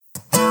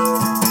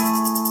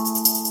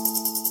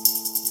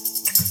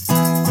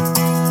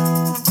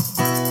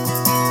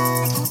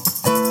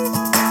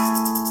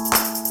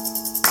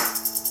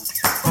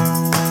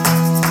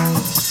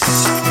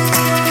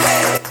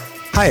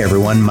Hi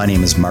everyone, my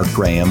name is Mark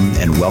Graham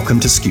and welcome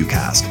to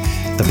SKUcast,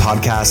 the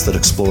podcast that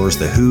explores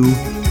the who,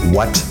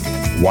 what,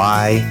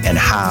 why, and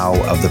how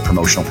of the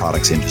promotional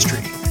products industry.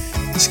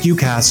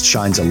 SKUcast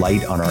shines a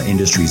light on our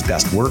industry's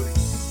best work,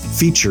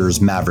 features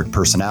maverick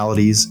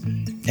personalities,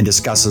 and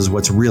discusses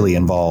what's really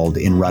involved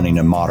in running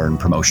a modern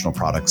promotional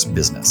products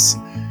business.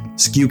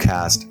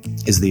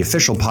 SKUcast is the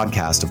official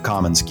podcast of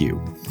commonsku.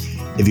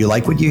 If you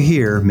like what you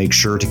hear, make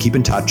sure to keep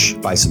in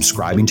touch by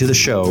subscribing to the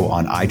show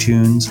on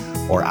iTunes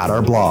or at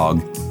our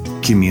blog,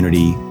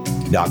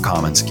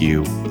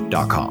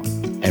 community.commonsku.com.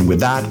 And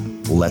with that,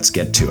 let's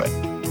get to it.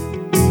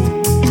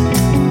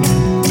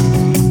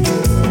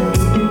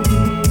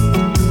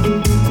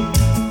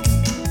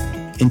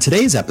 In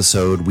today's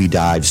episode, we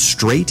dive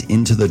straight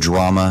into the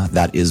drama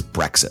that is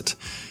Brexit,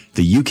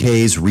 the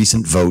UK's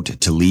recent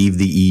vote to leave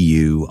the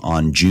EU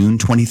on June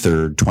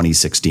 23rd,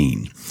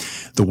 2016.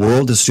 The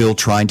world is still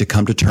trying to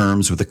come to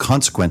terms with the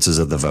consequences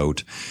of the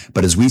vote,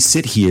 but as we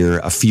sit here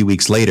a few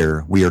weeks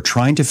later, we are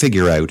trying to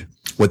figure out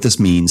what this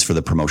means for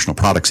the promotional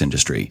products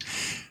industry.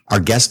 Our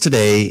guest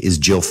today is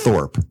Gill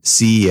Thorpe,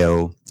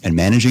 CEO and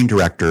Managing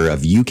Director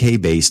of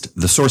UK-based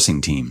The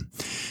Sourcing Team.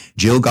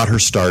 Gill got her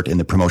start in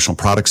the promotional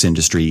products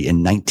industry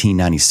in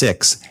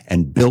 1996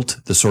 and built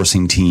the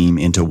sourcing team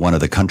into one of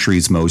the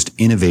country's most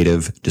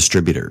innovative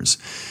distributors.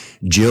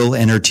 Gill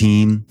and her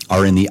team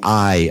are in the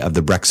eye of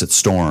the Brexit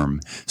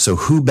storm, so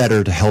who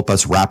better to help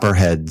us wrap our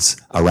heads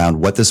around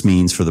what this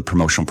means for the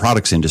promotional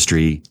products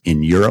industry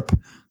in Europe,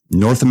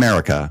 North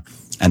America,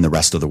 and the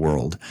rest of the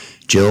world.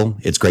 Gill,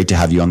 it's great to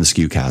have you on the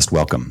SKUcast.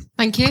 Welcome.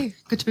 Thank you.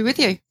 Good to be with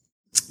you.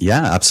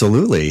 Yeah,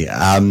 absolutely.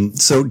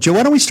 So, Jill,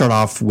 why don't we start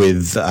off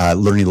with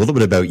learning a little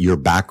bit about your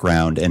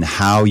background and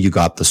how you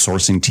got the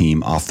sourcing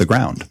team off the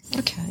ground?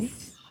 Okay.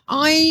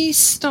 I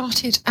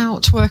started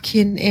out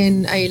working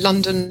in a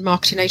London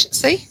marketing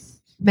agency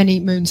many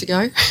moons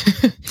ago.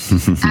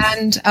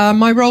 And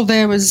my role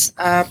there was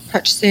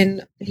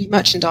purchasing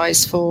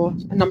merchandise for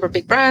a number of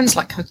big brands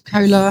like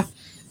Coca-Cola,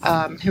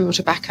 Hero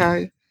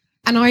Tobacco.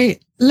 And I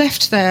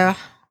left there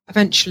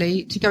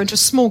eventually to go into a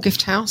small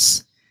gift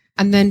house,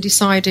 and then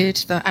decided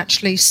that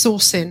actually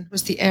sourcing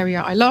was the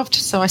area I loved.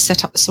 So I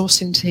set up the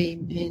sourcing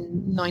team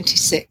in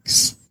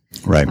 96.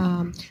 Right.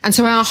 And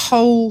so our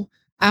whole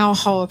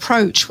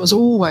approach was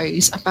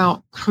always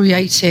about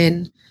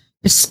creating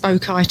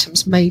bespoke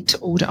items, made to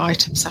order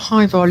items, so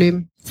high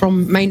volume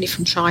mainly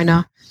from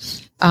China.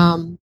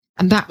 And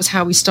that was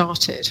how we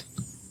started.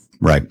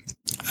 Right.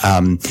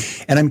 And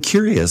I'm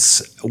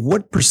curious,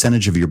 what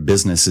percentage of your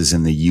business is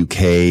in the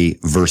UK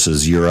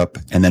versus Europe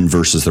and then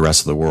versus the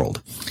rest of the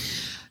world?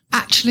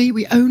 Actually,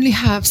 we only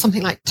have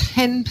something like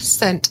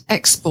 10%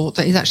 export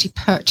that is actually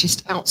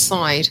purchased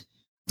outside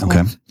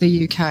of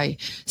the UK.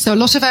 So a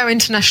lot of our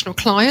international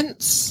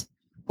clients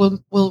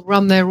will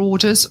run their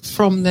orders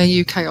from their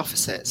UK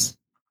offices.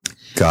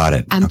 Got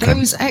it. And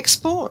those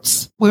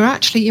exports, we're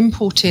actually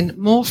importing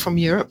more from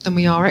Europe than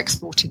we are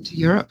exporting to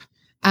Europe.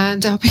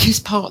 And our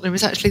biggest partner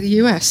is actually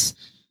the US.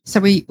 So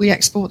we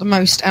export the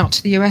most out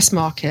to the US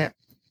market.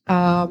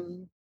 So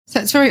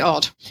it's very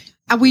odd.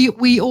 And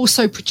we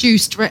also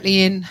produce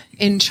directly in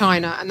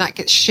China, and that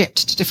gets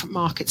shipped to different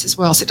markets as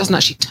well. So it doesn't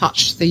actually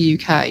touch the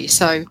UK.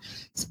 So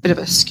it's a bit of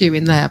a skew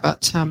in there.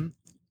 But so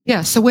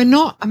we're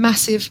not a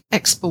massive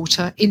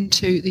exporter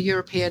into the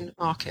European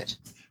market.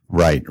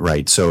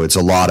 Right. So it's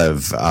a lot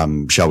of,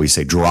 shall we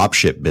say, drop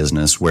ship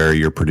business where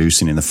you're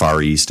producing in the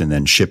Far East and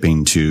then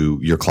shipping to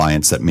your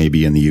clients that may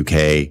be in the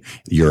UK,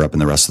 Europe,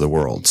 and the rest of the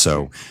world.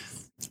 So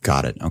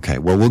got it. Okay.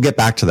 Well, we'll get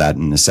back to that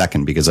in a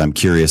second because I'm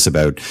curious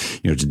about,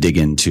 to dig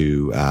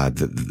into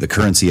the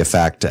currency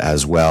effect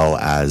as well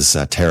as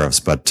tariffs,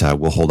 but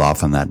we'll hold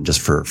off on that just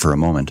for a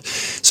moment.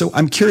 So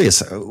I'm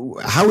curious,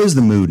 how is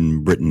the mood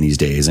in Britain these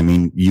days? I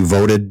mean, you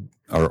voted,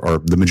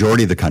 or the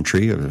majority of the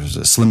country, or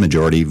a slim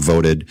majority,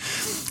 voted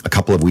a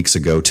couple of weeks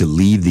ago to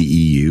leave the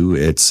EU.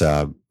 It's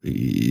kind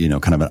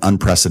of an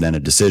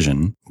unprecedented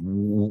decision.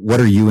 What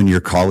are you and your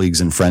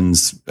colleagues and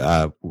friends?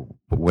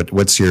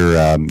 What's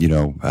your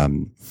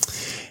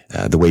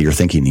the way you're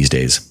thinking these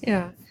days?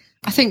 Yeah,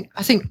 I think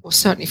well,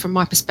 certainly from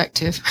my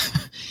perspective,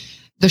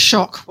 the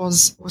shock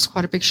was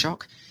quite a big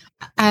shock,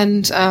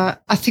 and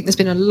I think there's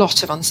been a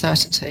lot of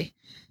uncertainty.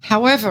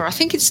 However, I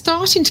think it's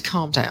starting to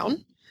calm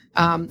down,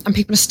 and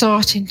people are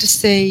starting to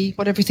see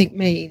what everything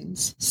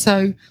means.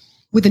 So,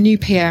 with the new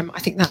PM, I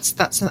think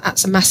that's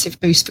a massive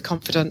boost for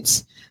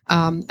confidence.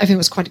 Everyone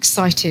was quite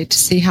excited to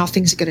see how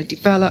things are going to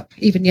develop.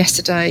 Even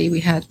yesterday, we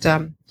had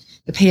the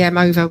PM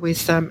over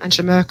with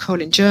Angela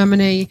Merkel in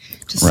Germany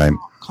to start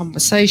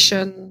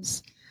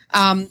conversations.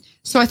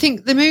 So I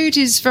think the mood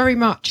is very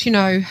much,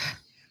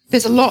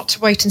 there's a lot to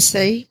wait and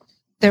see.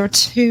 There are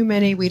too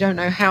many. We don't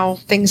know how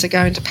things are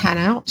going to pan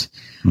out.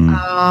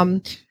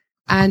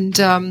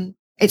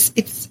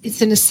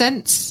 It's in a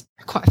sense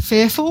quite a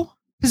fearful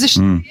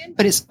position to be in,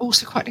 but it's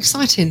also quite an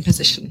exciting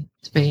position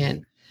to be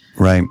in.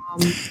 Right.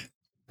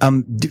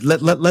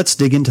 Let's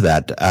dig into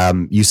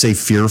that. You say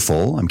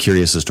fearful. I'm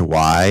curious as to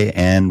why,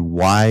 and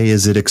why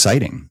is it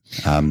exciting?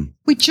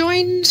 We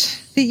joined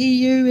the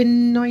EU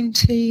in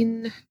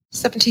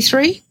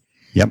 73.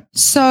 Yep.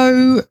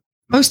 So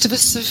most of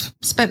us have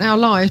spent our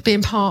lives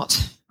being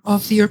part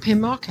of the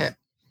European market.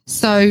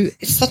 So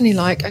it's suddenly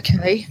like,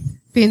 okay,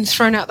 being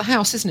thrown out the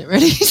house, isn't it,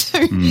 really? So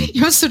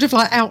you're sort of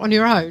like out on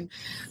your own,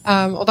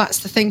 or that's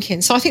the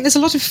thinking. So I think there's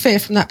a lot of fear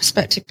from that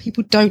perspective.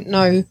 People don't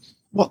know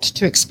what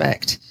to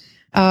expect.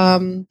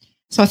 So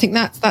I think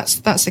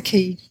that's a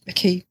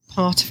key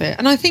part of it.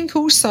 And I think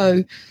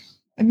also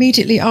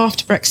immediately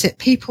after Brexit,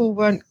 people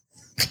weren't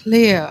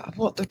clear of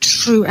what the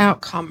true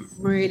outcome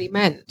really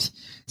meant.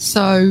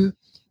 So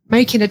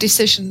making a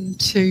decision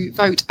to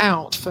vote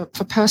out for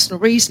personal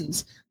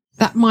reasons,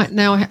 that might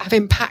now have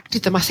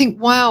impacted them. I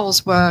think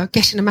Wales were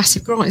getting a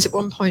massive grant, is it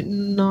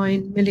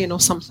 1.9 million or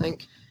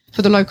something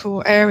for the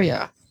local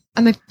area?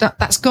 And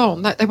that's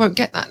gone. They won't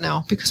get that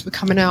now because we're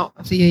coming out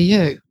of the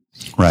EU.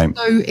 Right.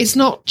 So it's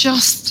not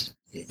just,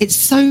 it's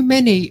so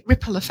many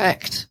ripple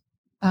effect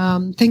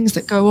things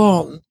that go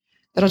on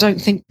that I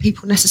don't think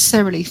people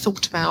necessarily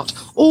thought about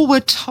or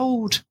were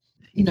told,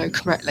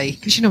 correctly.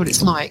 Because you know what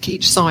it's like,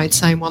 each side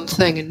saying one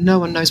thing and no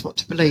one knows what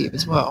to believe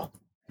as well.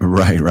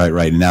 Right.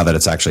 And now that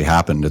it's actually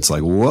happened, it's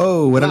like,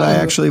 whoa, what did I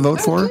actually vote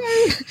for?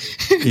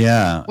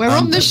 Yeah. We're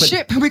on this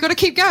ship and we've got to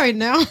keep going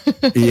now.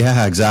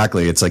 Yeah,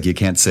 exactly. It's like you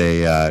can't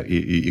say,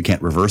 you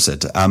can't reverse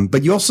it.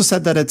 But you also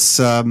said that it's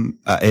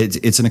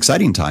an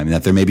exciting time and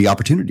that there may be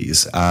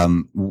opportunities.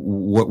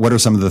 What are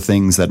some of the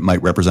things that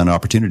might represent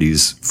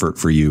opportunities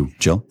for you,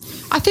 Gill?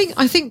 I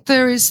think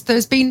there's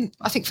been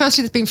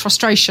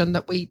frustration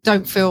that we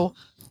don't feel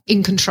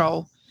in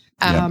control.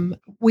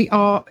 We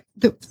all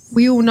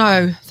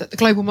know that the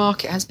global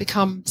market has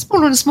become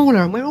smaller and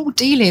smaller, and we're all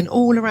dealing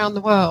all around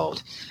the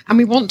world. And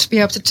we want to be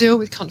able to deal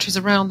with countries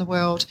around the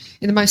world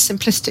in the most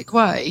simplistic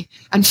way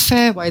and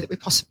fair way that we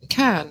possibly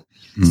can.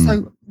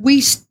 So we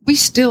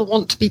still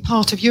want to be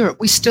part of Europe.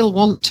 We still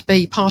want to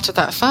be part of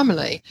that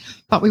family,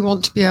 but we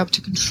want to be able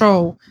to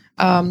control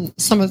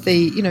some of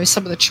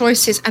the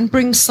choices and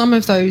bring some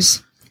of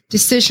those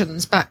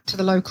decisions back to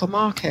the local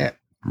market.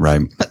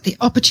 Right. But the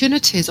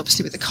opportunities,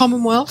 obviously, with the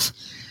Commonwealth,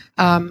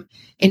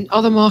 in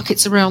other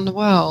markets around the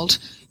world,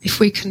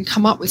 if we can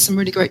come up with some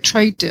really great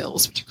trade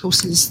deals, which of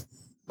course is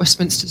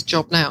Westminster's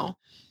job now,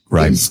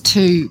 is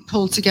to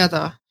pull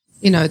together,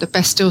 the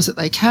best deals that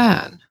they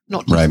can,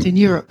 not just in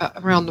Europe, but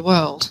around the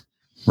world.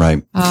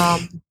 Right.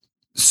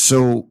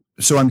 So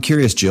I'm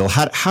curious, Gill,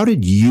 how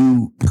did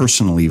you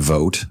personally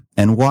vote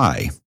and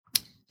why?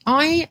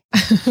 I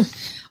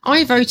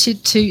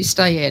voted to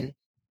stay in.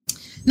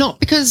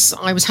 Not because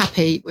I was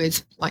happy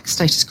with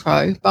status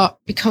quo, but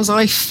because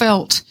I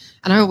felt,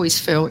 and I always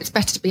feel, it's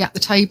better to be at the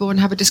table and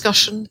have a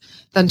discussion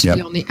than to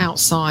be on the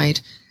outside.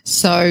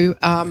 So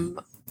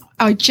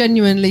I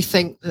genuinely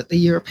think that the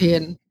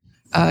European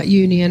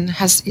Union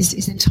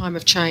is in time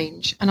of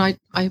change, and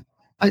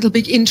it'll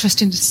be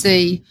interesting to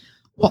see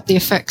what the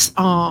effects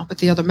are with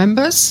the other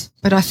members.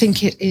 But I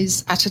think it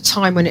is at a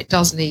time when it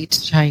does need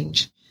to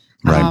change,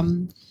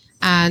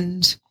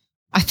 and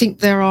I think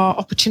there are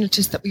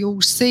opportunities that we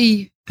all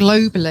see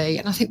globally,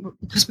 and I think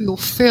because we all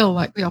feel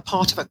like we are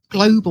part of a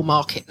global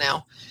market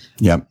now.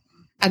 Yeah.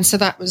 And so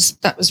that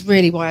was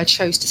really why I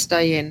chose to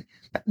stay in.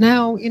 But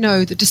now,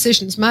 the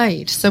decision's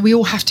made, so we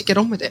all have to get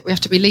on with it. We have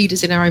to be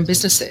leaders in our own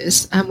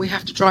businesses, and we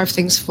have to drive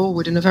things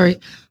forward in a very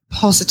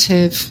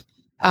positive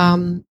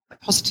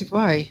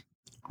way.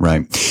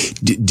 Right.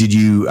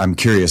 I'm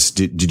curious,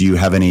 did you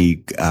have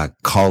any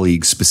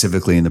colleagues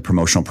specifically in the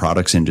promotional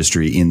products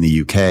industry in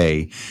the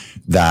UK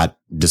that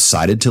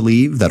decided to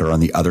leave, that are on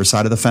the other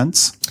side of the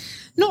fence?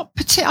 Not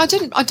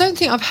particularly. I don't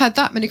think I've had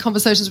that many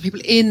conversations with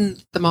people in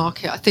the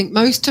market. I think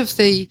most of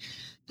the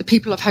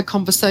people I've had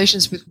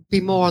conversations with would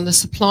be more on the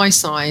supply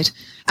side.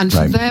 And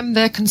for them,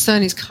 their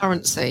concern is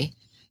currency.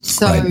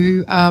 So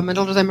a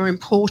lot of them are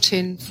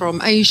importing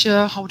from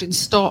Asia, holding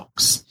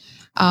stocks.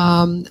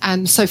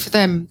 And so for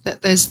them,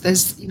 there's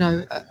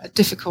a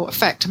difficult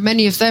effect.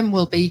 Many of them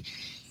will be,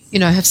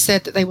 have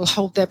said that they will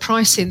hold their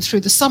pricing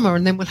through the summer,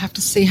 and then we'll have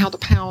to see how the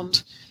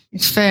pound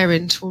is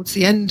faring towards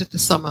the end of the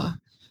summer.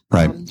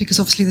 Right. Because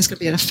obviously there's going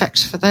to be an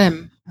effect for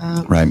them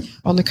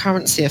on the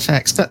currency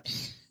effects. But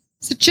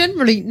so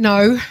generally,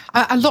 no.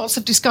 Lots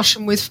of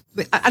discussion with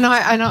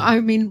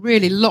I mean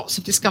really lots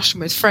of discussion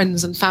with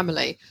friends and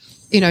family,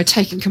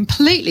 taking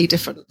completely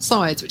different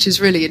sides, which is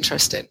really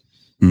interesting.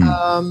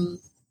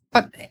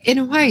 But in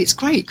a way, it's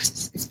great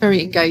because it's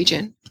very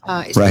engaging.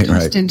 It's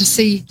interesting to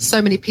see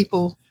so many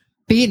people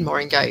being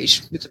more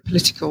engaged with the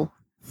political,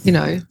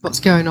 what's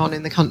going on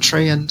in the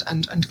country and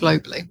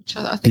globally, which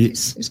I think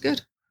is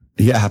good.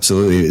 Yeah,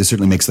 absolutely. It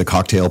certainly makes the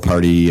cocktail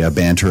party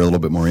banter a little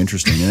bit more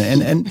interesting.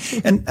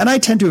 And I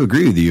tend to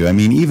agree with you. I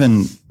mean,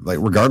 even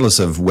regardless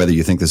of whether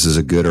you think this is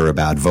a good or a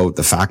bad vote,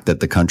 the fact that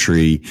the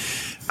country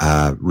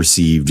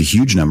received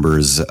huge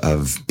numbers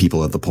of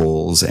people at the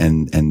polls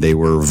and they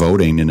were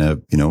voting in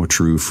a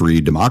true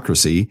free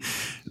democracy,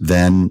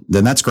 then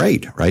that's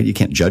great, right? You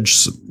can't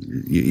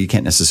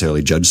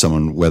necessarily judge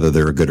someone whether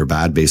they're good or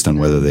bad based on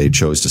whether they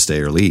chose to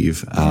stay or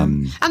leave.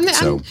 And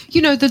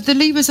the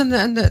Leavers and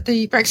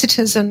the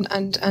Brexiters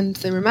and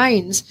the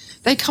Remains,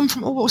 they come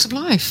from all walks of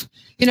life.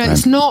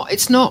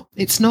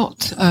 It's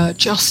not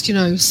just,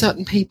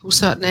 certain people,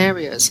 certain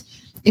areas.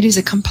 It is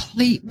a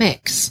complete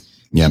mix.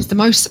 Yeah. Which is the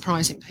most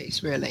surprising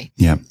piece, really.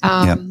 Yeah.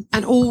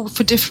 And all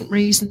for different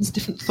reasons,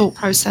 different thought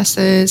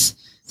processes.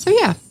 So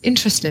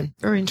interesting,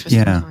 very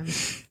interesting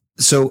times.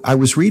 So I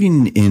was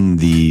reading in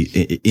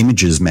the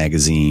Images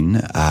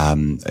magazine,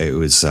 it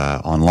was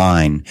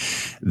online,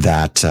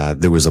 that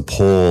there was a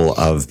poll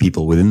of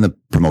people within the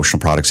promotional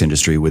products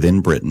industry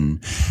within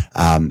Britain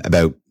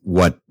about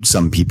what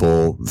some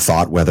people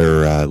thought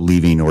whether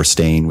leaving or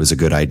staying was a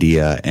good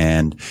idea.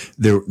 And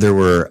there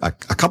were a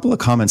couple of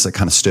comments that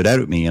kind of stood out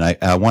at me, and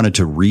I wanted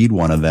to read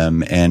one of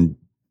them and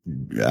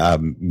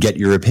get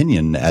your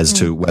opinion as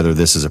to whether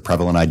this is a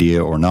prevalent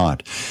idea or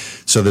not.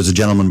 So there's a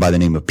gentleman by the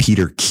name of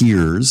Peter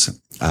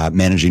Keers,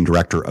 managing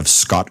director of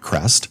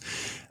Scottcrest.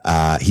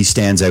 He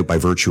stands out by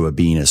virtue of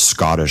being a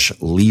Scottish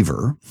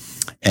leaver.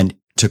 And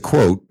to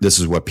quote, this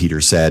is what Peter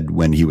said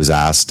when he was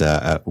asked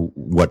how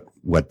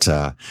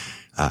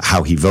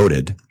he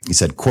voted. He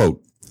said,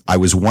 quote, "I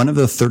was one of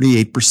the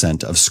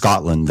 38% of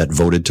Scotland that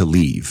voted to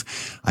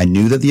leave. I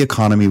knew that the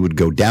economy would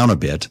go down a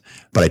bit,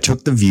 but I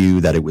took the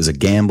view that it was a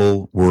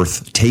gamble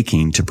worth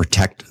taking to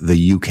protect the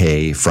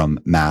UK from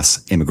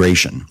mass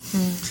immigration."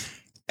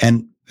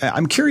 And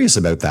I'm curious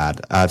about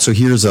that. So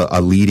here's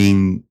a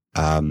leading,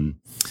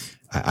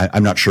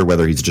 I'm not sure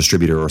whether he's a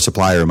distributor or a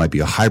supplier. It might be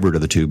a hybrid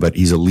of the two, but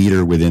he's a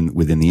leader within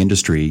the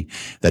industry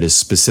that is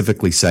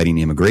specifically citing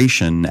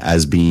immigration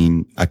as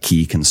being a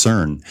key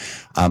concern.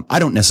 I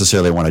don't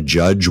necessarily want to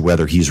judge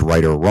whether he's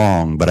right or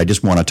wrong, but I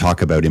just want to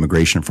talk about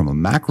immigration from a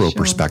macro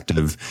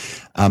perspective.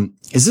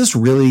 Is this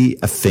really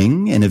a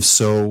thing? And if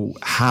so,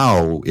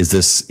 how is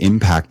this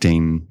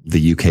impacting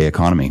the UK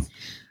economy?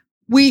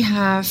 We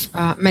have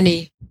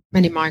many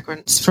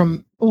migrants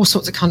from all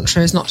sorts of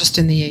countries, not just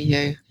in the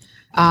EU.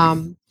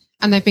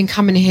 And they've been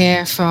coming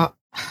here for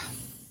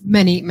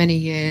many, many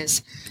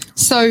years.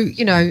 So,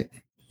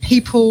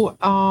 people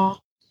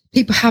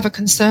have a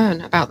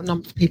concern about the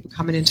number of people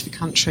coming into the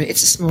country.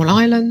 It's a small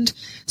island.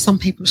 Some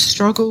people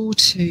struggle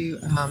to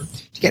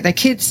get their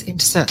kids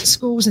into certain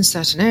schools in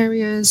certain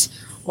areas,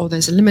 or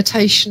there's a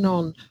limitation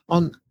on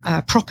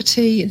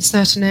property in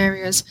certain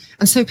areas.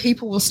 And so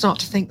people will start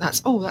to think that's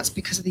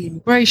because of the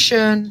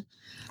immigration.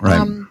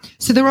 Right.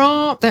 So there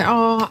are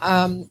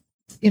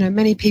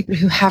many people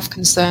who have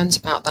concerns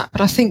about that.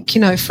 But I think,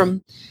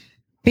 from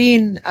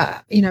being,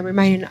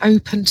 remaining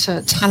open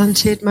to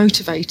talented,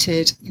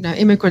 motivated,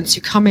 immigrants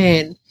who come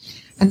in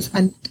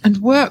and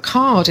work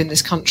hard in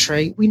this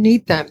country, we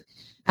need them.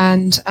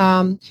 And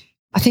I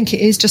think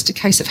it is just a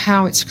case of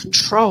how it's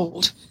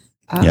controlled.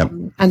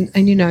 And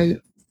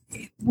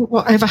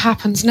whatever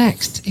happens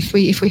next, if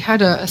we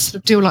had a sort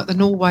of deal like the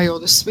Norway or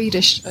the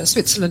Swedish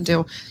Switzerland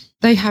deal,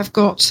 they have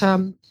got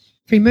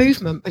free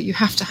movement, but you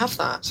have to have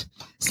that.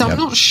 So I'm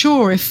not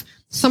sure if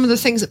some of the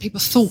things that people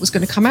thought was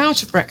going to come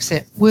out of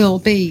Brexit will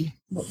be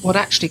what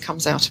actually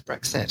comes out of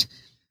Brexit.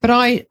 But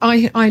I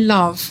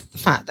love the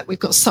fact that we've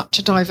got such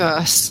a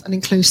diverse and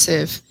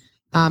inclusive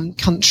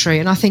country,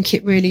 and I think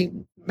it really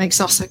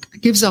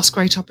gives us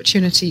great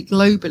opportunity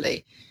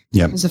globally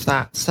because of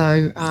that.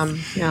 So and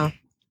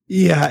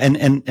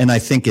I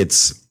think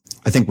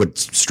what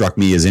struck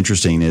me as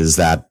interesting is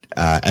that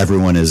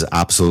everyone is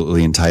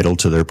absolutely entitled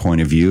to their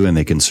point of view, and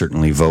they can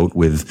certainly vote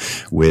with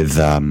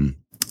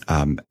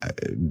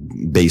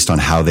based on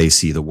how they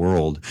see the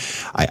world.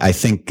 I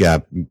think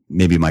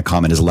maybe my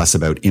comment is less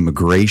about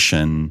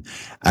immigration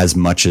as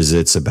much as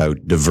it's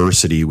about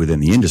diversity within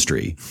the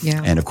industry.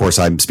 Yeah. And of course,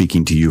 I'm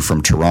speaking to you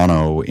from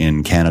Toronto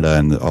in Canada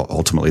and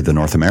ultimately the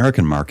North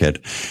American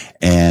market.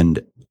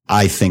 And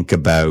I think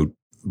about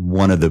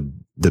one of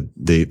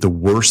the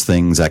worst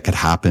things that could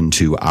happen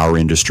to our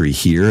industry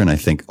here, and I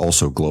think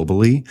also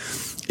globally,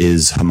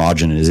 is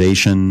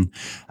homogenization,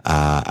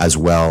 as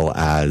well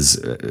as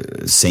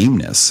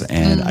sameness.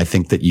 And I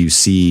think that you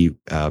see,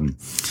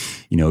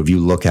 if you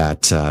look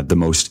at the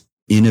most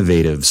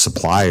innovative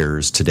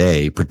suppliers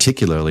today,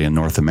 particularly in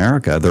North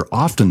America, they're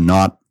often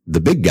not the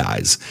big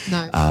guys.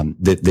 No.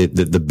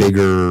 The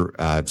bigger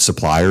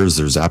suppliers,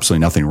 there's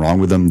absolutely nothing wrong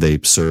with them. They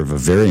serve a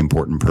very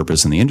important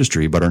purpose in the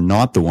industry, but are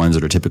not the ones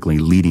that are typically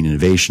leading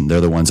innovation. They're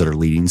the ones that are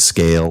leading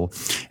scale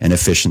and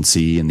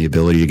efficiency and the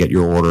ability to get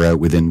your order out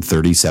within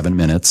 37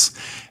 minutes.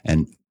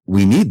 And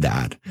we need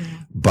that.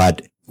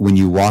 But when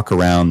you walk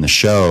around the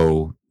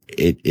show,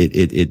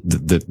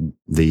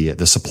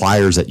 the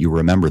suppliers that you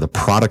remember, the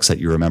products that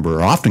you remember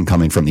are often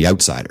coming from the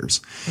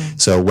outsiders.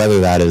 So whether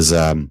that is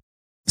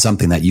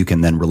something that you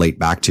can then relate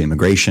back to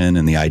immigration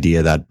and the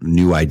idea that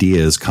new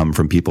ideas come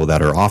from people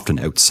that are often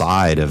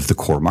outside of the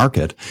core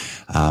market,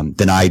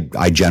 then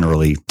I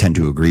generally tend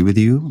to agree with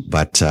you.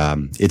 But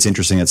it's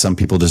interesting that some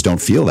people just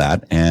don't feel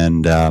that,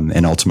 and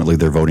ultimately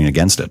they're voting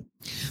against it.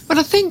 But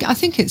I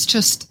think it's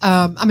just,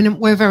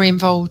 we're very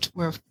involved.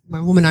 We're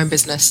a woman-owned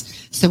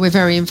business, so we're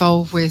very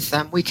involved with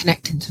We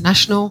Connect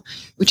International,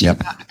 which is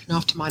about looking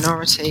after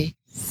minority,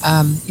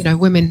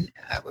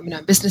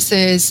 women-owned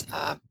businesses,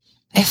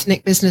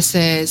 ethnic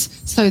businesses.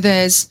 So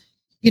there's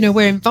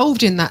we're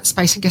involved in that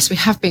space, and guess we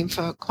have been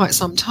for quite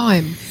some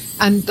time.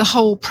 And the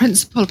whole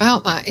principle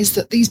about that is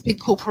that these big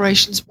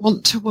corporations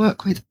want to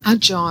work with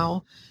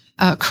agile,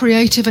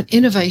 creative and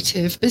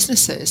innovative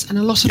businesses. And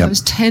a lot of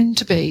those tend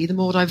to be the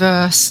more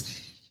diverse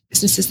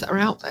businesses that are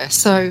out there.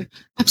 So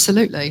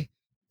absolutely.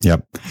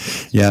 Yep.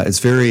 Yeah, it's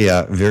very,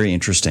 very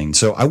interesting.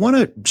 So I want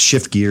to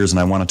shift gears and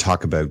I want to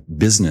talk about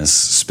business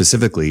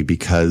specifically,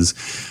 because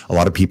a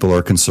lot of people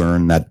are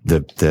concerned that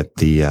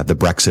the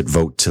Brexit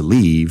vote to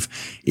leave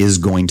is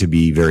going to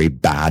be very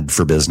bad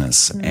for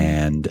business.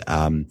 And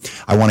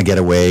I want to get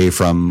away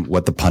from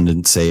what the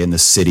pundits say in the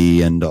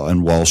city and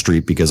Wall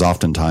Street, because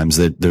oftentimes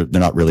they're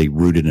not really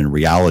rooted in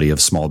reality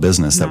of small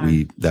business that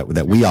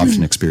we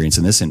often experience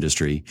in this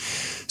industry.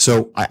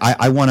 So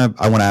I want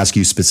to ask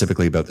you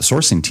specifically about the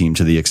sourcing team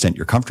to the extent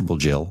you're comfortable,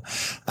 Gill.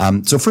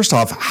 So first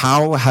off,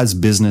 how has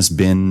business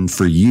been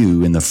for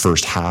you in the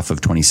first half of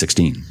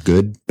 2016?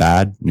 Good,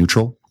 bad,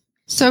 neutral?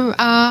 So,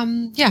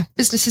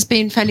 business has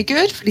been fairly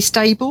good, fairly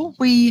stable.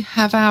 We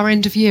have our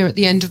end of year at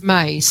the end of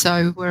May,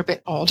 so we're a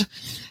bit odd.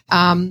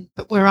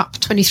 But we're up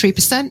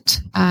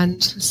 23%.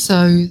 And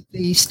so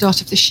the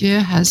start of this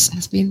year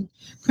has been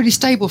pretty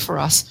stable for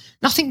us.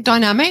 Nothing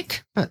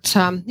dynamic, but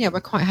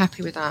we're quite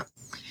happy with that.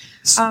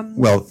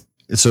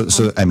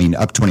 So I mean,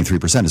 up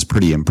 23% is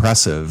pretty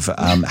impressive.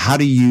 How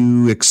do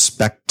you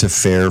expect to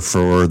fare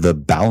for the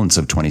balance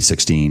of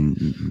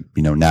 2016?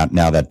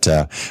 Now that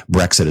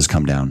Brexit has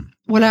come down.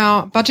 Well,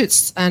 our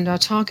budgets and our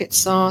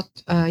targets are,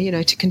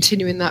 to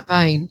continue in that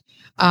vein.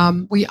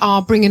 We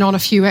are bringing on a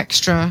few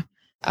extra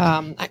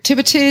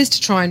activities to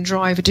try and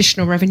drive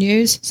additional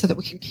revenues so that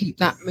we can keep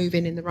that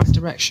moving in the right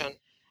direction.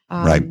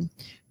 Right.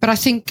 But I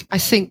think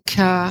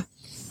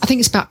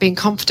it's about being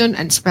confident,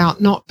 and it's about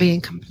not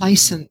being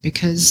complacent,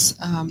 because,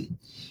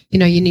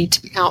 you need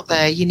to be out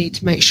there. You need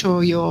to make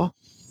sure you're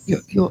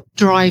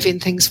driving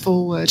things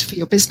forward for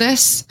your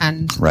business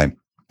and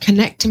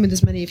connecting with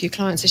as many of your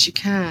clients as you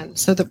can,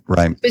 so the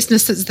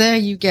business that's there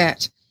you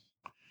get.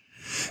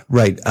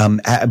 Right.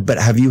 But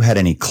have you had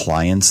any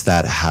clients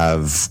that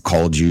have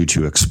called you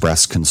to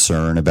express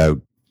concern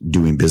about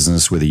doing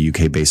business with a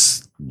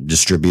UK-based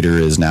distributor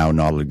is now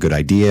not a good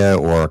idea,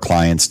 or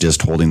clients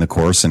just holding the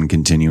course and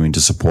continuing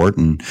to support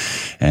and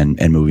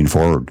moving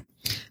forward?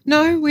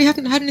 No, we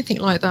haven't had anything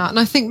like that. And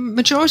I think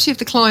majority of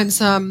the clients,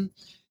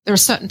 there are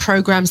certain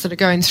programs that are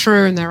going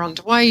through and they're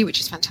underway, which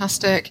is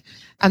fantastic.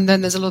 And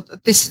then there's a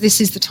lot. This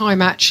is the time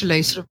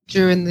actually, sort of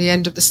during the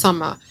end of the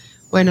summer,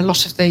 when a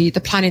lot of the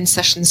planning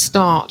sessions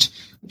start,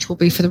 which will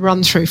be for the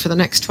run through for the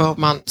next 12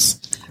 months.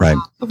 Right.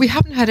 But we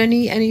haven't had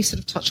any sort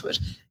of touchwood,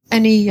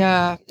 any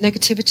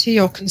negativity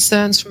or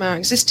concerns from our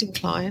existing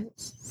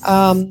clients.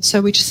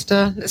 So we just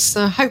let's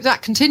hope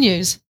that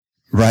continues.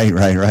 Right.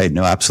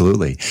 No,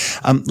 absolutely.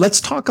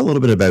 Let's talk a little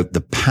bit about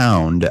the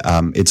pound.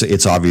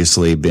 It's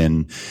obviously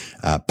been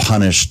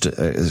punished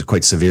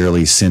quite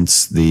severely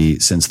since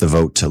the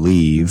vote to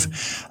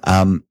leave.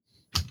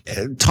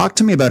 Talk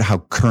to me about how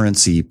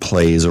currency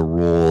plays a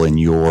role in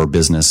your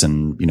business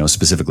and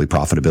specifically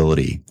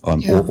profitability,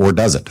 or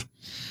does it?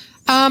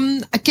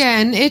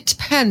 Again, it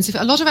depends. If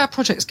a lot of our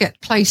projects get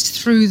placed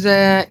through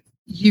their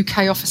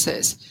UK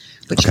offices,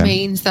 which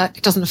means that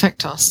it doesn't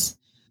affect us.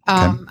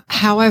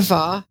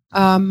 However,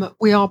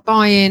 we are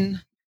buying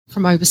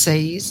from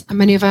overseas, and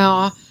many of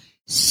our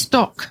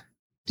stock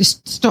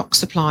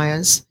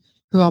suppliers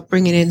who are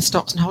bringing in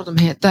stocks and holding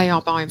them here, they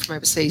are buying from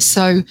overseas.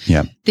 So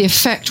the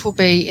effect will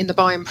be in the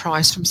buying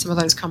price from some of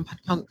those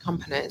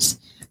companies.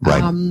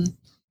 Right.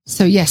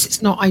 So yes,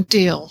 it's not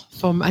ideal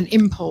from an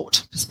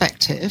import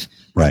perspective,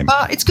 right?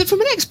 But it's good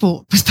from an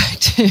export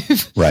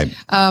perspective, right?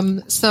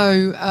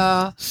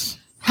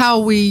 How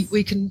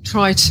we can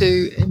try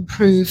to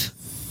improve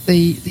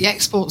the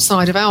export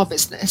side of our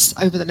business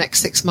over the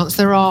next 6 months.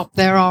 There are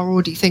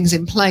already things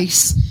in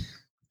place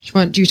which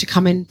weren't due to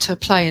come into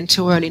play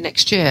until early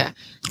next year,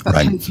 but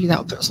hopefully that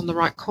will put us on the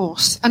right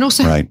course, and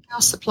also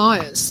our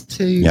suppliers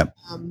to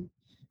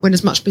win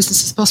as much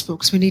business as possible,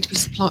 because we need to be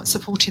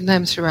supporting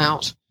them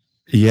throughout.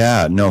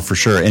 Yeah, no, for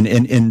sure. And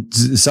in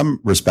some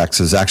respects,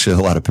 there's actually a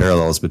lot of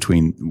parallels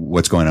between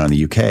what's going on in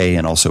the UK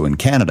and also in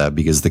Canada,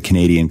 because the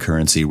Canadian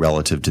currency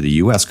relative to the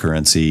US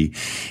currency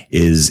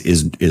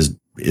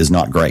is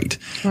not great.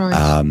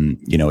 Right.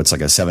 It's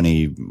like a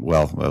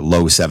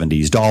low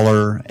 70s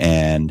dollar.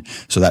 And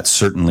so that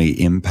certainly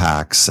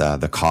impacts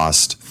the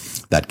cost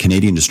that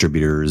Canadian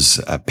distributors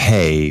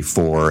pay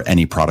for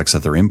any products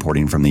that they're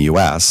importing from the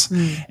U.S.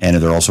 And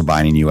if they're also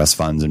buying in U.S.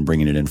 funds and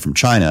bringing it in from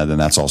China, then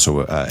that's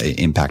also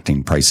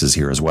impacting prices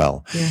here as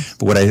well. Yeah.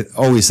 But what I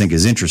always think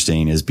is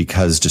interesting is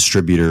because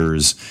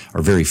distributors,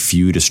 or very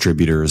few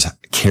distributors,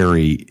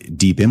 carry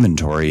deep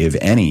inventory, if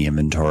any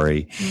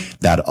inventory,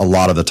 that a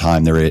lot of the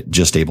time they're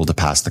just able to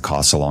pass the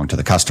costs along to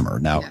the customer.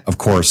 Now, of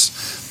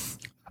course,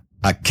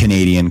 a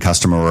Canadian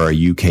customer or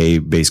a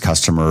UK-based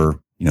customer,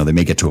 they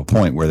may get to a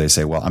point where they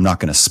say, well, I'm not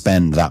going to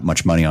spend that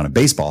much money on a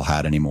baseball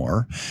hat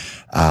anymore.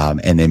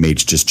 And they may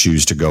just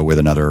choose to go with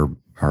another,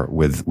 or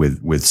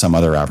with some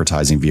other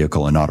advertising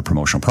vehicle and not a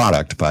promotional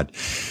product. But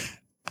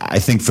I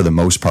think for the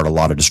most part, a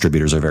lot of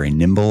distributors are very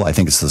nimble. I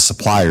think it's the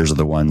suppliers are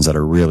the ones that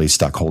are really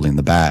stuck holding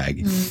the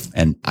bag.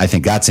 And I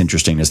think that's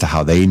interesting as to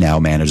how they now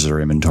manage their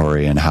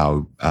inventory and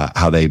how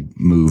they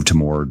move to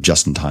more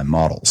just-in-time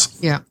models.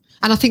 Yeah.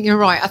 And I think you're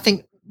right. I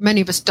think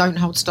many of us don't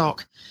hold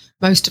stock.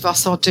 Most of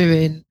us are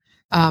doing,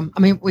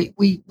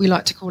 we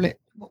like to call it,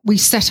 we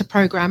set a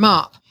program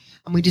up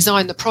and we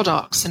design the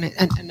products and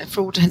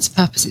for all intents and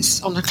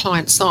purposes on the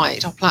client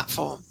side or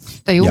platform,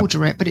 they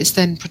order it, but it's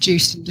then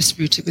produced and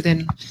distributed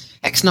within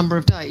X number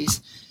of days.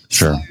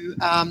 Sure.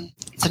 So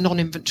it's a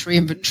non-inventory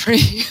inventory.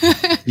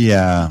 But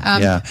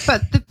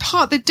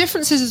the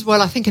difference is as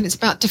well, I think, and it's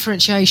about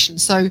differentiation.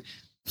 So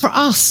for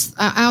us,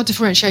 our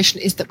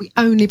differentiation is that we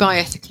only buy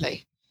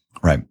ethically.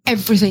 Right.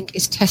 Everything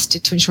is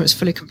tested to ensure it's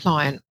fully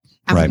compliant,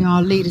 and we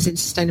are leaders in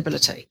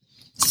sustainability.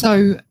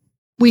 So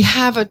we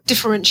have a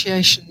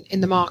differentiation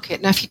in the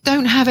market. Now, if you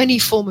don't have any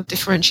form of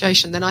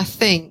differentiation, then I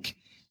think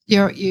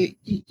you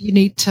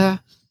need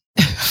to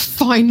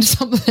find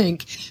something,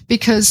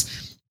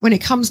 because when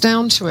it comes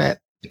down to it,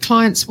 the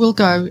clients will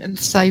go and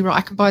say, right,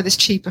 I can buy this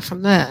cheaper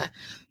from there.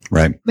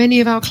 Right.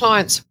 Many of our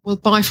clients will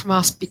buy from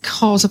us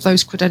because of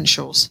those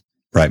credentials.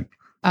 Right.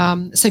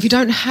 So if you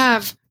don't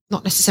have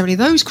not necessarily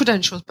those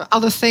credentials, but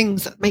other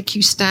things that make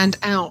you stand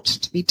out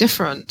to be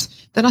different,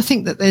 then I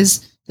think that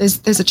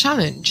there's a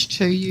challenge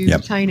to you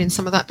retaining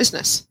some of that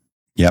business.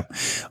 Yep.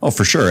 Oh,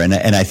 for sure. And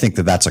I think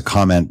that that's a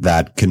comment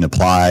that can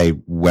apply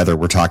whether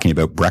we're talking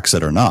about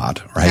Brexit or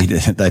not, right?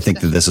 Yeah, I think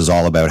that this is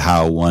all about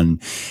how one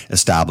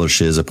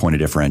establishes a point of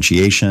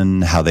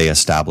differentiation, how they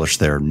establish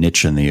their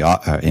niche in the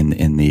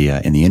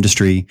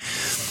industry,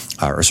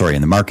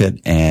 in the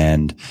market.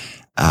 And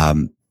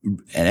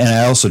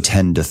I also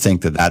tend to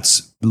think that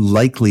that's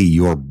likely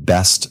your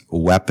best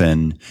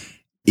weapon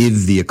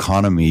if the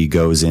economy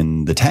goes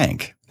in the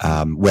tank.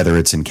 Whether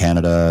it's in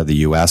Canada,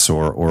 the US,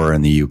 or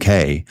in the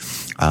UK.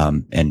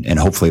 And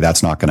hopefully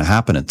that's not going to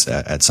happen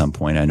at some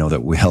point. I know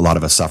that a lot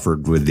of us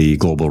suffered with the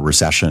global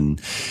recession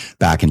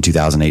back in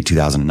 2008,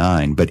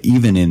 2009. But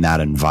even in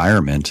that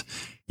environment,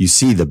 you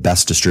see the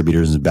best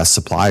distributors and best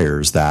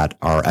suppliers that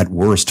are at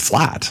worst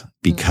flat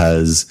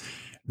because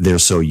they're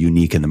so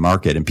unique in the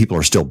market, and people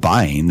are still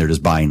buying. They're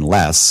just buying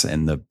less.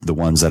 And the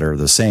ones that are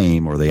the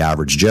same, or the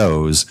average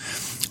Joes,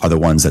 are the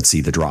ones that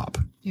see the drop.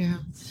 Yeah.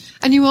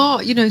 And you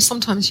are,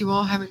 sometimes you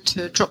are having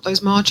to drop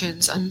those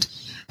margins and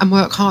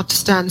work hard to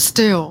stand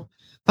still.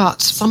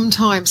 But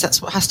sometimes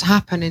that's what has to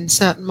happen in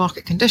certain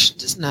market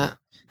conditions, isn't it?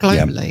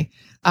 Globally.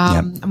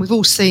 And we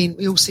all see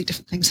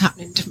different things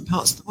happening in different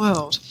parts of the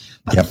world.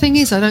 But the thing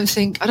is, I don't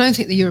think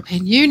the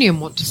European Union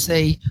want to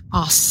see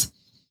us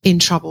in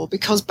trouble,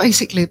 because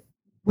basically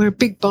we're a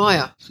big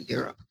buyer for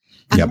Europe.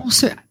 And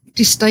also it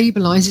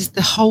destabilizes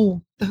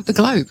the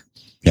globe.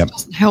 It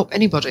doesn't help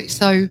anybody.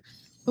 So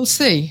we'll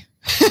see.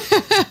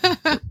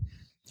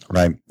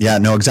 Right. Yeah,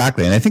 no,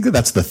 exactly. And I think that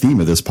that's the theme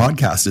of this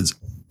podcast.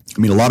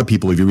 A lot of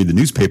people, if you read the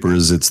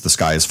newspapers, it's the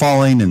sky is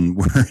falling and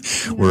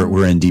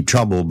we're in deep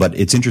trouble. But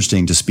it's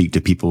interesting to speak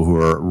to people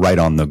who are right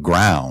on the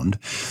ground,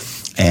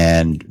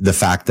 and the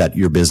fact that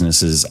your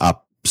business is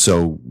up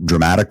so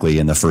dramatically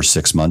in the first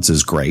 6 months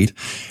is great.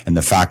 And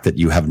the fact that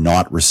you have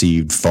not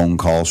received phone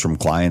calls from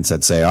clients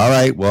that say, all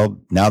right, well,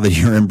 now that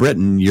you're in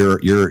Britain, you're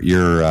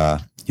done.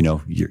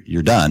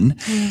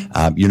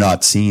 You're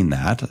not seeing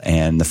that.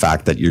 And the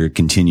fact that you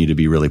continue to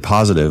be really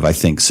positive, I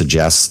think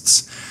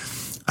suggests,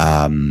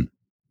 that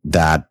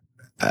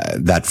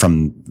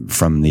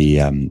from the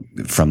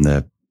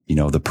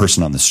the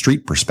person on the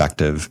street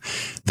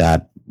perspective,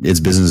 that it's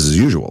business as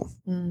usual.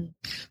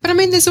 But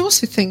there's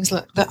also things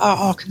that are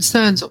our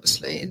concerns,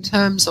 obviously, in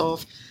terms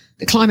of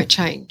the climate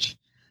change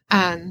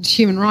and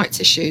human rights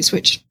issues,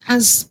 which,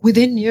 as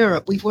within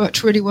Europe, we've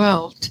worked really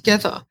well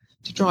together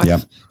to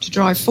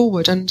drive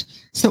forward. And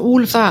so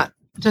all of that,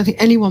 I don't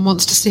think anyone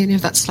wants to see any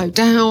of that slow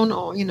down,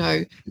 or,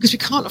 because we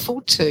can't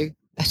afford to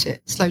let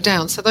it slow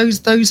down. So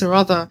those are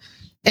other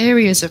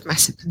areas of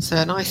massive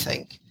concern, I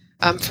think,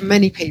 for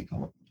many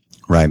people.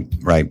 Right.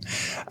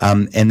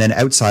 And then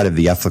outside of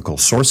the ethical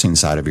sourcing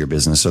side of your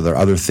business, are there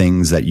other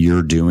things that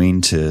you're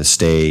doing to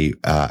stay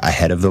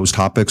ahead of those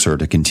topics, or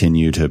to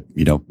continue to,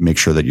 make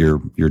sure that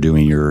you're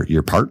doing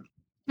your part?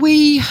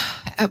 We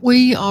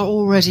are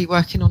already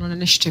working on an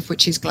initiative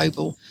which is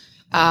global,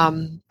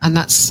 and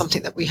that's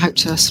something that we hope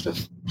to sort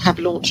of have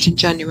launched in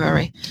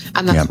January,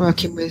 and that's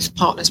working with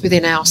partners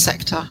within our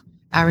sector,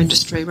 our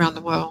industry around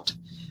the world.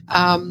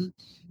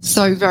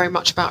 So very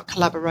much about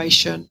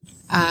collaboration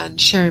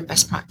and sharing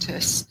best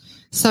practice.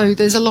 So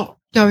there's a lot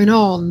going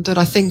on that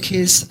I think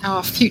is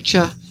our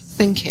future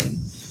thinking.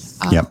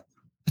 I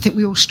think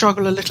we all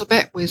struggle a little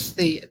bit with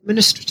the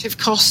administrative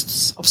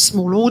costs of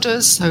small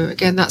orders. So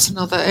again, that's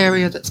another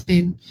area that's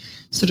been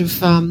sort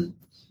of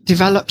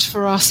developed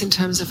for us in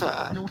terms of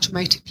an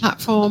automated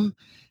platform.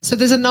 So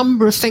there's a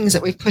number of things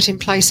that we've put in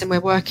place and we're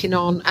working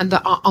on and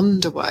that are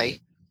underway.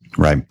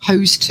 Right.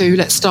 Opposed to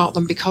let's start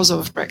them because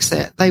of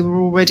Brexit. They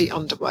were already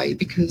underway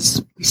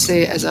because we see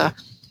it as a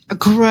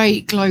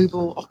great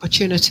global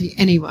opportunity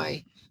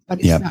anyway.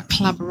 But it's about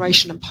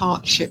collaboration and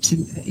partnerships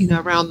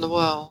around the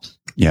world.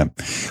 Yeah.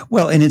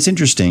 Well, and it's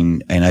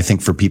interesting. And I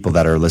think for people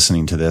that are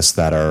listening to this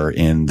that are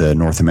in the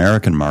North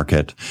American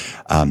market,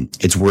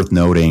 it's worth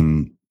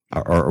noting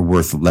or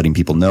worth letting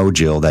people know,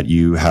 Gill, that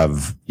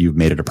you've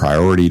made it a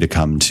priority to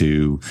come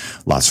to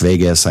Las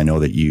Vegas. I know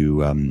that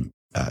you,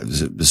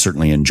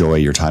 certainly enjoy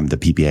your time at the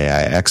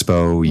PPAI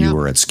Expo. You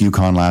were at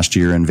SKUCon last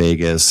year in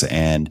Vegas,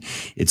 and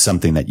it's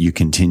something that you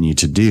continue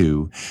to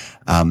do.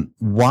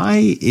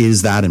 Why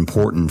is that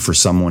important for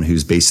someone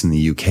who's based in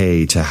the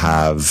UK to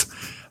have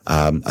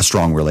a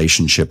strong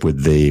relationship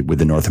with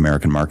the North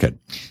American market?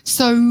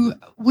 So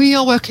we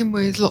are working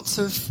with lots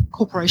of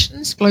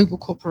corporations, global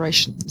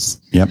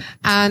corporations. Yep.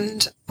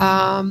 And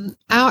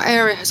our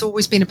area has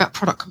always been about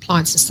product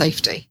compliance and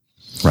safety.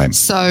 Right.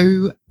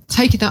 So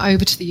taking that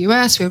over to the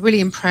US, we're really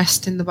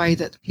impressed in the way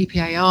that the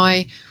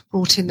PPAI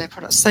brought in their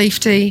product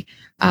safety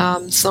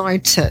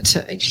side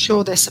to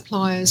ensure their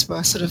suppliers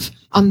were sort of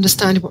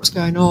understanding what was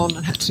going on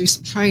and had to do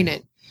some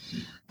training.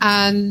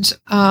 And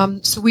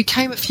so we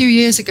came a few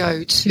years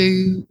ago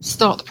to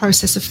start the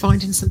process of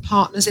finding some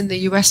partners in the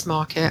US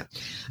market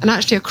and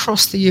actually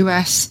across the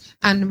US,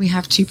 and we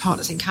have 2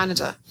 partners in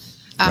Canada.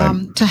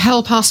 To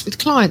help us with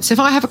clients. If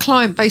I have a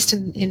client based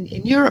in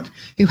Europe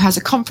who has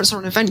a conference or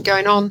an event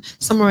going on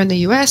somewhere in the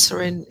US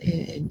or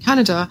in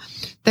Canada,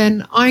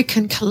 then I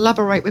can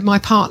collaborate with my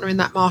partner in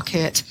that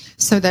market.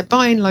 So they're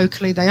buying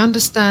locally, they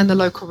understand the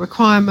local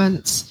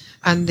requirements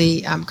and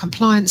the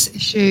compliance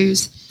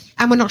issues,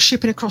 and we're not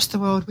shipping across the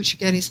world, which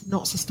again is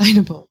not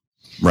sustainable.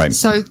 Right.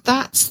 So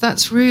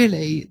that's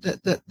really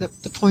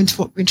the point of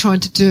what we've been trying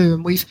to do,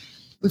 and we've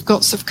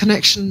got some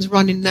connections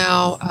running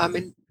now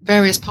in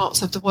various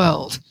parts of the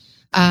world.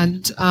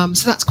 And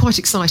so that's quite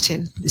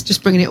exciting. It's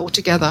just bringing it all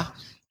together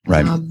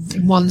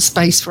in one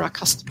space for our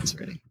customers,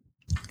 really.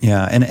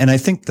 Yeah. And I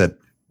think that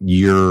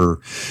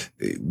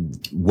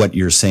what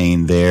you're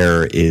saying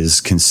there is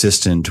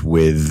consistent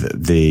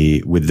with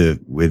the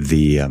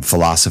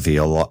philosophy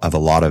of a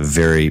lot of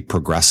very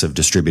progressive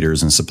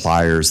distributors and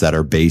suppliers that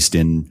are based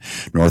in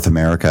North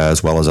America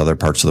as well as other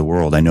parts of the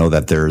world. I know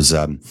that there's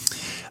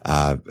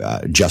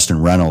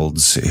Justin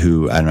Reynolds,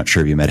 who I'm not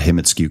sure if you met him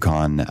at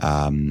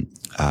SKUCon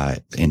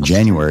in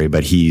January,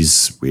 but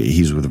he's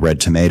with Red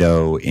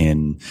Tomato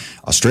in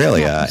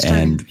Australia,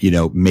 and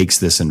makes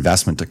this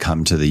investment to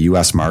come to the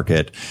US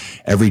market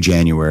every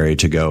January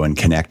to go and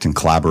connect and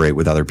collaborate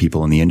with other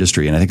people in the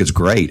industry. And I think it's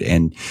great.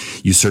 And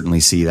you certainly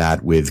see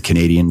that with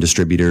Canadian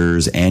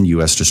distributors and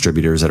US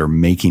distributors that are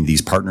making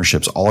these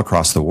partnerships all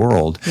across the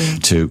world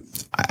to,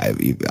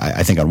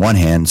 I think on one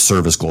hand,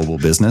 service global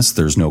business.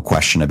 There's no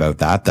question about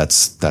that.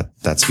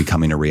 That's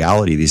becoming a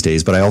reality these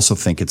days. But I also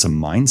think it's a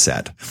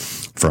mindset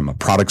from a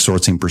product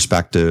sourcing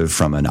perspective,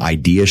 from an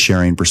idea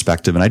sharing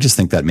perspective. And I just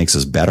think that makes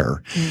us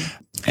better.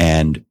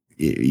 And,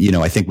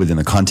 I think within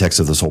the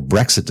context of this whole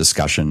Brexit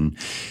discussion,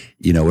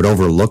 it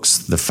overlooks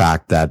the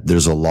fact that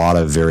there's a lot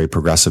of very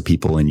progressive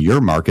people in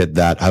your market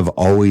that have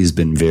always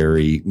been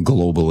very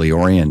globally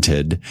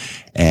oriented.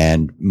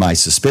 And my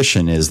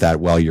suspicion is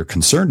that while you're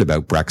concerned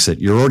about Brexit,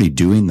 you're already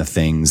doing the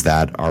things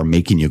that are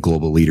making you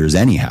global leaders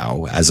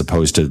anyhow, as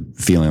opposed to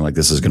feeling like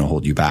this is going to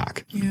hold you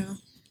back. Yeah.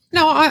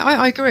 No,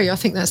 I agree. I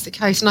think that's the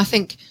case. And I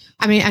think,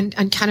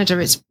 and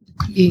Canada,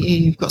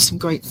 you've got some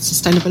great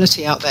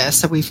sustainability out there.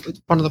 So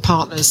one of the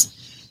partners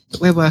that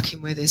we're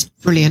working with is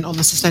brilliant on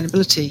the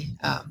sustainability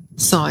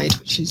side,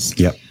 which is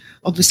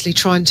obviously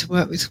trying to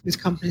work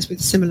with companies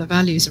with similar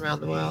values around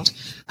the world.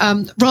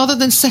 Rather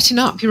than setting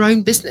up your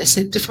own business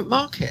in different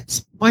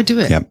markets, why do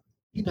it?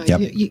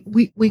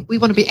 We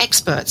want to be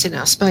experts in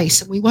our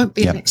space, and we won't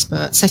be an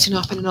expert setting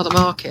up in another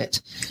market.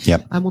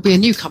 And we'll be a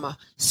newcomer.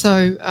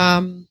 So,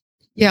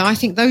 I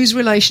think those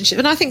relationships,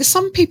 and I think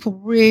some people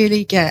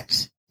really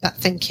get that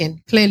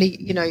thinking.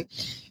 Clearly,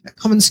 at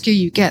Common SKU,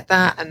 you get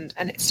that, and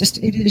it's just,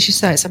 as you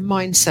say, it's a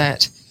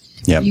mindset.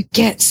 You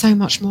get so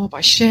much more by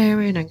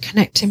sharing and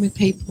connecting with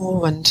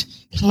people and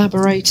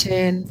collaborating,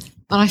 and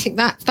I think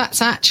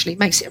that's actually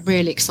makes it a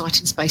really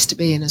exciting space to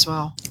be in as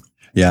well.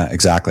 Yeah,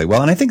 exactly.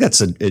 Well, and I think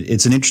it's an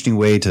interesting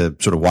way to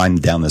sort of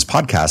wind down this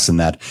podcast, in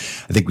that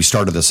I think we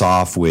started this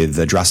off with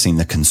addressing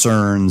the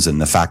concerns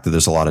and the fact that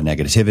there's a lot of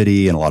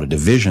negativity and a lot of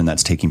division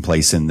that's taking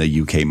place in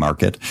the UK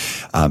market.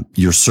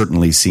 You're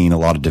certainly seeing a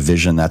lot of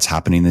division that's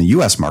happening in the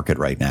US market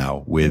right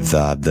now with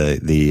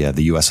the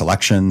US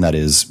election that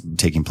is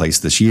taking place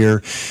this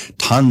year.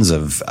 Tons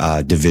of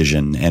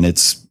division, and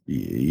it's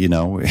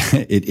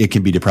it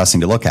can be depressing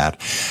to look at.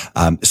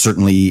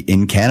 Certainly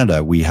in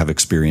Canada, we have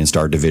experienced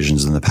our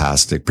divisions in the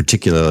past,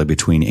 particularly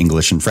between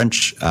English and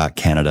French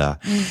Canada.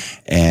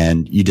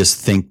 And you just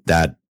think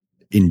that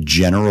in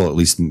general, at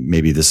least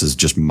maybe this is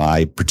just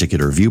my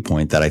particular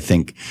viewpoint, that I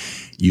think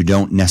you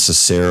don't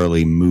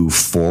necessarily move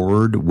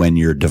forward when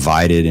you're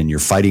divided and you're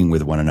fighting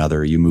with one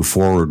another. You move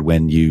forward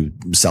when you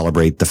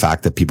celebrate the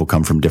fact that people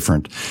come from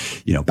different,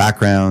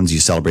 backgrounds. You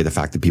celebrate the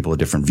fact that people have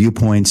different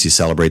viewpoints. You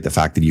celebrate the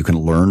fact that you can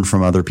learn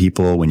from other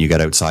people when you get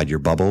outside your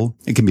bubble.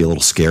 It can be a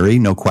little scary,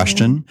 no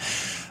question.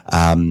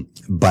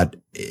 But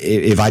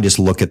if I just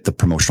look at the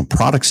promotional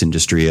products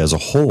industry as a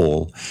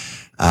whole,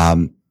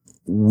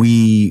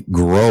 we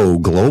grow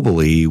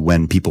globally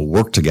when people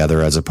work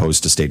together as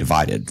opposed to stay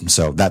divided.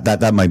 So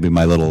that might be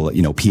my little,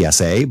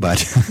 PSA, but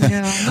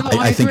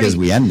I think as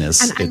we end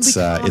this,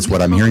 it's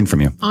what I'm hearing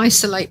from you.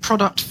 Isolate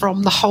product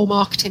from the whole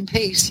marketing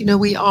piece.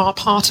 We are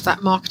part of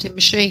that marketing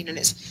machine, and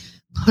it's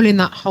pulling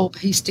that whole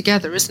piece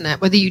together, isn't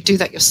it? Whether you do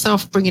that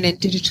yourself, bringing in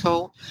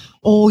digital,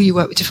 or you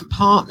work with different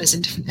partners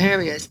in different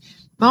areas.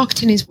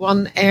 Marketing is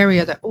one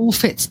area that all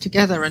fits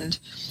together, and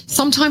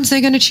sometimes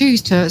they're going to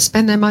choose to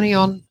spend their money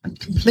on a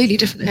completely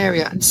different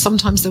area, and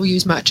sometimes they'll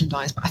use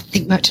merchandise. But I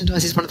think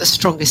merchandise is one of the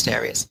strongest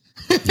arees.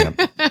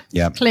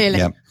 Yeah. Clearly.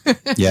 Yep.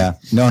 Yeah.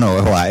 No.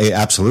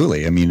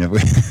 Absolutely. I mean,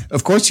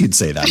 of course you'd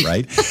say that,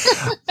 right?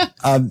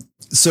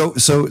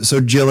 So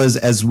Gill,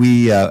 as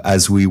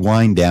we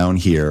wind down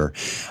here,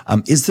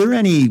 is there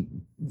any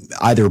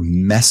either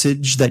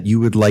message that you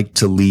would like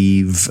to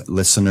leave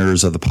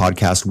listeners of the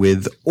podcast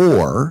with,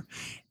 or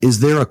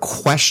is there a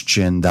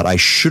question that I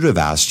should have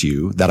asked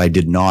you that I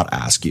did not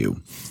ask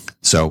you?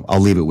 So I'll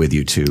leave it with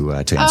you to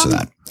answer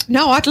that.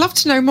 No, I'd love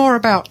to know more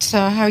about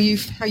how you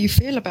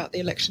feel about the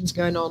elections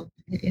going on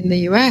in the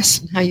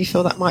US and how you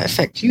feel that might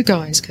affect you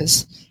guys,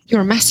 because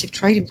you're a massive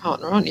trading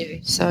partner, aren't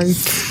you? So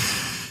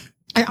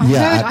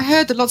I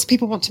heard that lots of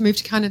people want to move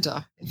to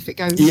Canada if it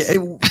goes.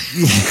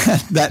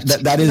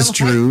 That is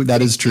true.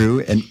 That is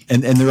true. And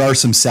there are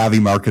some savvy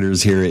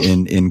marketers here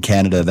in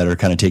Canada that are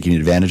kind of taking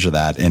advantage of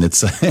that. And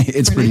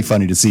it's pretty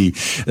funny to see.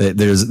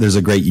 There's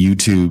a great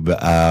YouTube,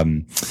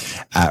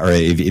 or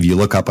if you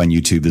look up on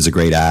YouTube, there's a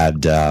great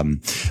ad,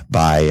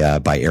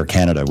 by Air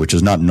Canada, which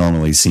is not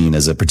normally seen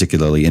as a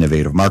particularly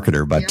innovative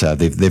marketer, but,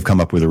 they've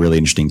come up with a really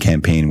interesting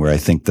campaign where I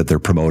think that they're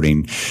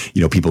promoting,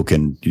 people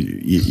can,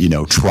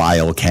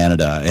 trial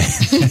Canada.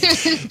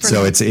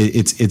 So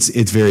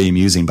it's very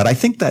amusing. But I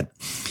think that,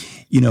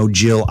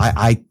 Gill,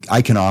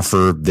 I can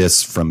offer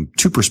this from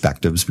two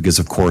perspectives, because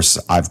of course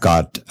I've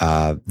got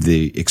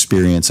the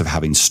experience of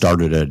having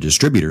started a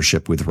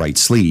distributorship with Right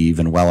Sleeve.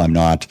 And while I'm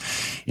not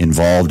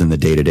involved in the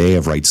day-to-day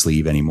of Right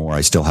Sleeve anymore,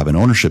 I still have an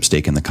ownership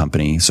stake in the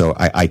company. So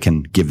I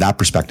can give that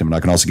perspective, and I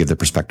can also give the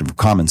perspective of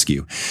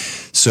commonsku.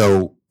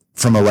 So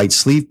from a Right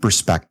Sleeve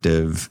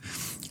perspective,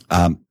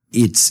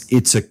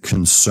 it's a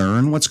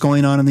concern what's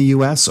going on in the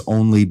U.S.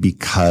 only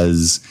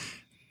because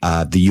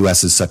the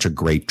U.S. is such a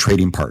great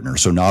trading partner.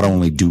 So not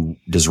only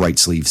does Right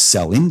Sleeve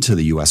sell into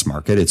the U.S.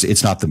 market,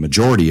 it's not the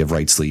majority of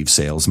Right Sleeve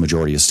sales. The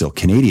majority is still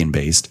Canadian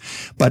based,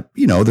 but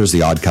there's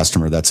the odd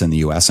customer that's in the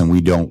U.S. and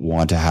we don't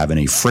want to have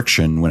any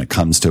friction when it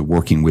comes to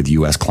working with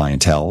U.S.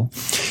 clientele.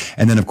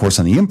 And then of course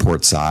on the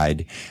import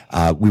side,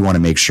 we want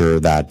to make sure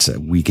that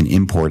we can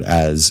import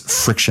as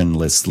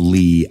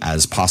frictionlessly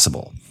as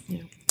possible.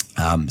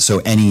 So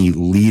any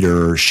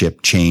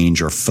leadership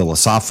change or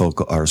philosophy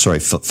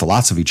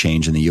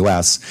change in the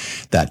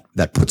U.S.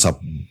 that puts up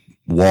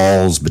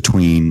walls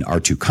between our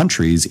two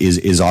countries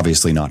is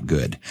obviously not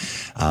good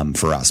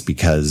for us,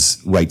 because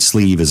Right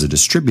Sleeve as a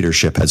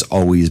distributorship has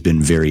always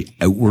been very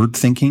outward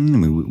thinking. I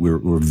mean,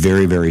 we're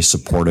very, very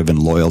supportive and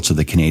loyal to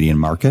the Canadian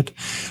market,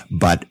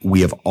 but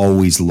we have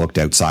always looked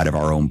outside of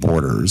our own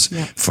borders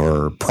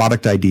for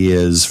product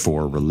ideas,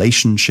 for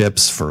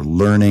relationships, for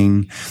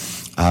learning.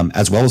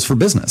 As well as for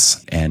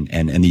business. And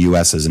the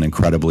U.S. is an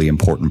incredibly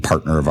important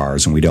partner of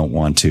ours, and we don't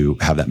want to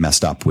have that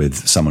messed up with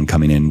someone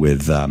coming in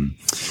with,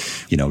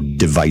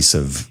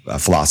 divisive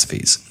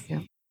philosophies. Yeah.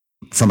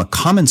 From a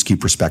commonsku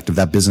perspective,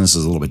 that business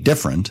is a little bit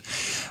different.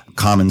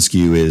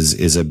 commonsku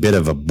is a bit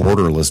of a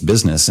borderless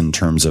business in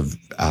terms of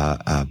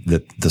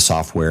the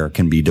software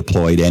can be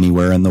deployed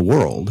anywhere in the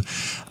world.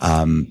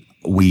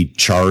 We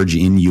charge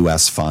in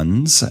U.S.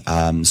 funds.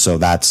 So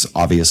that's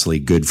obviously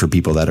good for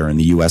people that are in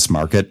the U.S.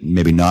 market,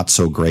 maybe not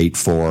so great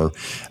for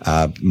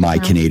my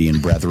Canadian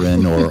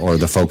brethren or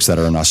the folks that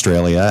are in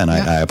Australia. And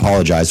I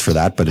apologize for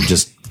that, but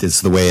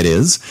it's the way it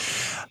is.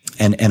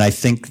 And I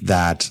think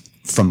that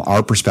from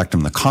our perspective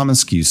on the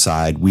commonsku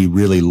side, we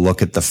really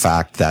look at the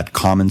fact that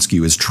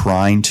commonsku is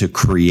trying to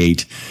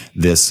create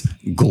this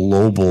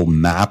global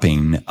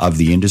mapping of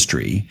the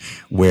industry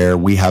where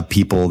we have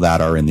people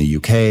that are in the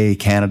UK,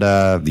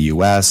 Canada, the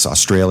US,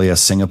 Australia,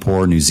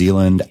 Singapore, New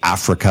Zealand,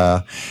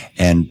 Africa,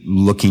 and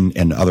looking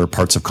in other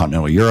parts of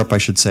continental Europe, I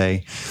should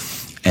say.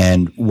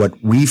 And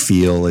what we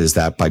feel is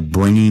that by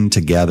bringing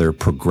together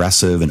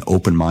progressive and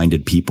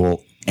open-minded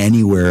people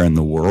anywhere in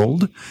the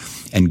world,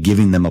 and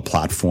giving them a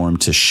platform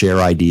to share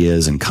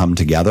ideas and come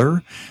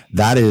together,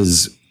 that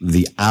is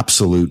the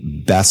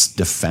absolute best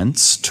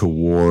defense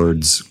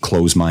towards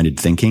closed-minded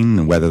thinking.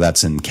 And whether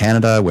that's in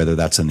Canada, whether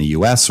that's in the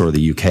US or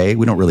the UK,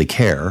 we don't really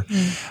care.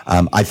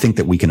 I think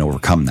that we can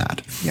overcome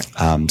that.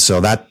 Yep.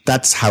 So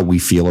that's how we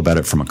feel about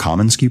it from a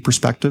commonsku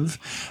perspective.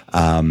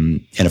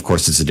 And of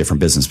course, it's a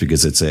different business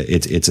because it's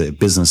a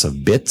business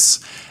of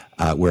bits.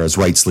 Whereas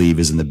Right Sleeve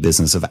is in the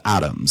business of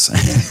atoms,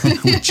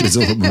 which is a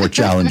little more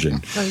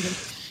challenging.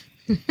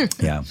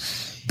 Yeah.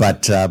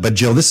 But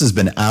Gill, this has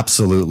been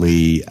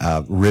absolutely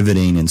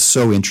riveting and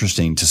so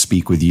interesting to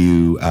speak with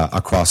you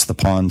across the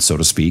pond, so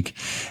to speak.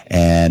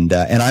 And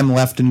I'm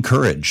left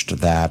encouraged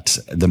that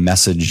the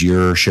message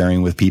you're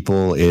sharing with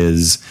people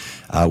is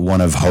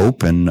one of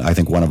hope and I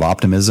think one of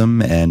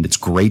optimism. And it's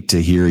great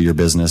to hear your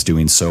business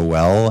doing so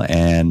well.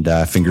 And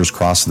fingers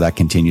crossed that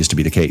continues to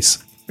be the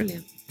case.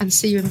 Brilliant. And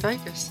see you in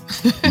Vegas.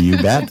 You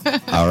bet.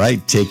 All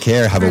right. Take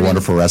care. Have a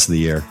wonderful rest of the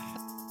year.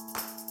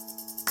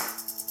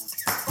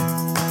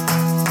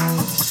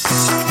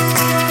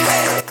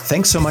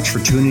 Thanks so much for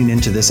tuning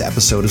into this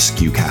episode of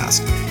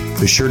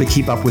SKUcast. Be sure to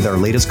keep up with our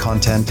latest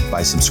content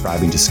by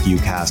subscribing to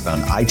SKUcast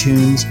on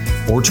iTunes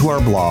or to our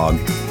blog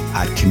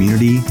at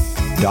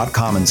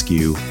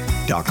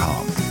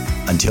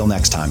community.commonsku.com. Until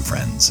next time,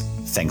 friends,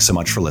 thanks so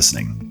much for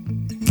listening.